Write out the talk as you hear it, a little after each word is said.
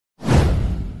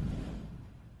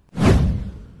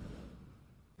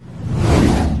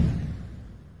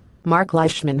Marc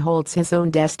Leishman holds his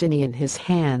own destiny in his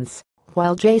hands,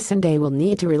 while Jason Day will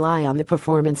need to rely on the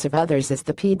performance of others as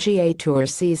the PGA Tour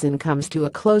season comes to a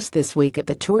close this week at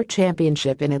the Tour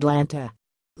Championship in Atlanta.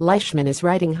 Leishman is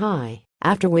riding high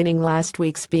after winning last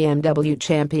week's BMW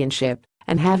Championship,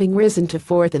 and having risen to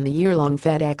fourth in the year-long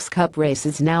FedEx Cup race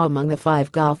is now among the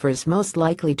 5 golfers most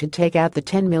likely to take out the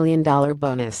 $10 million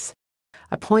bonus.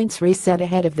 A points reset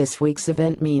ahead of this week's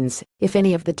event means if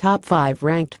any of the top 5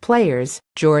 ranked players,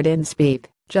 Jordan Spieth,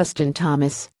 Justin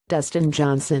Thomas, Dustin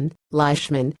Johnson,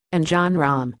 Leishman, and Jon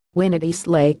Rahm, win at East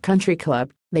Lake Country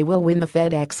Club, they will win the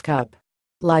FedEx Cup.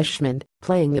 Leishman,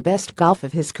 playing the best golf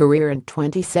of his career in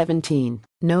 2017,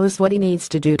 knows what he needs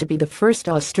to do to be the first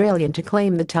Australian to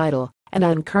claim the title, and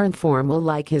on current form will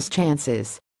like his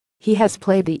chances. He has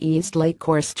played the East Lake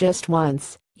course just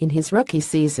once, in his rookie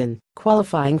season,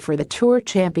 qualifying for the Tour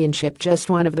Championship, just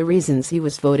one of the reasons he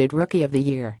was voted Rookie of the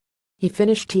Year. He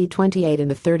finished T28 in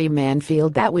the 30-man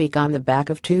field that week on the back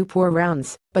of 2 poor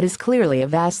rounds, but is clearly a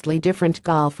vastly different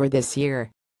golfer this year.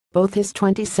 Both his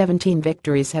 2017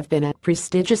 victories have been at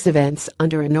prestigious events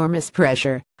under enormous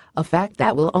pressure, a fact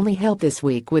that will only help this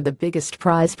week with the biggest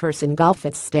prize purse in golf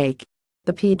at stake.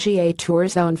 The PGA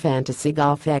Tour's own fantasy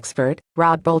golf expert,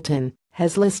 Rod Bolton,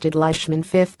 has listed Leishman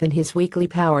 5th in his weekly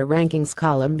power rankings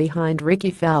column behind Ricky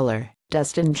Fowler,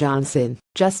 Dustin Johnson,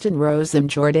 Justin Rose, and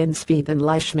Jordan Spieth, and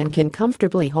Leishman can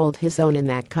comfortably hold his own in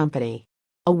that company.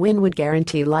 A win would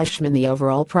guarantee Leishman the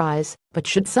overall prize, but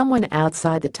should someone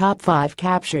outside the top 5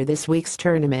 capture this week's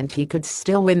tournament, he could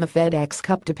still win the FedEx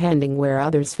Cup depending where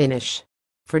others finish.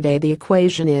 For Day, the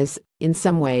equation is, in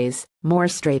some ways, more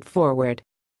straightforward.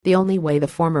 The only way the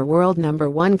former world number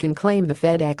 1 can claim the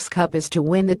FedEx Cup is to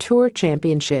win the Tour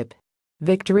Championship.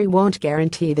 Victory won't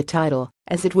guarantee the title,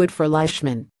 as it would for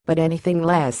Leishman, but anything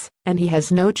less, and he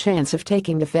has no chance of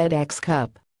taking the FedEx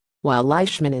Cup. While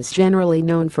Leishman is generally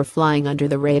known for flying under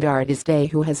the radar, it is Day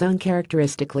who has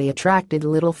uncharacteristically attracted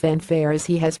little fanfare as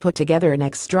he has put together an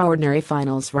extraordinary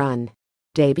finals run.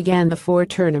 Day began the 4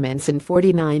 tournaments in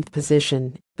 49th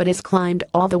position, but has climbed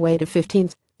all the way to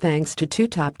 15th, thanks to 2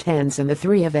 top 10s in the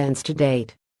 3 events to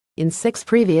date. In 6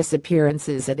 previous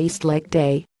appearances at East Lake,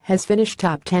 Day has finished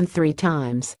top 10 3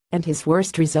 times, and his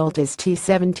worst result is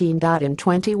T17. In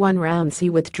 21 rounds he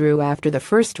withdrew after the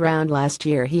first round last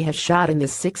year. He has shot in the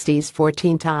 60s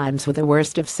 14 times with a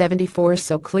worst of 74,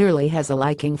 so clearly has a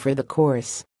liking for the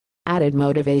course. Added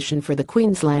motivation for the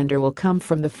Queenslander will come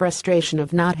from the frustration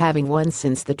of not having won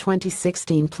since the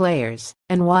 2016 Players,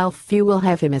 and while few will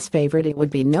have him as favorite, it would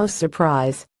be no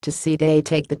surprise to see Day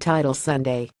take the title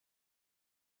Sunday.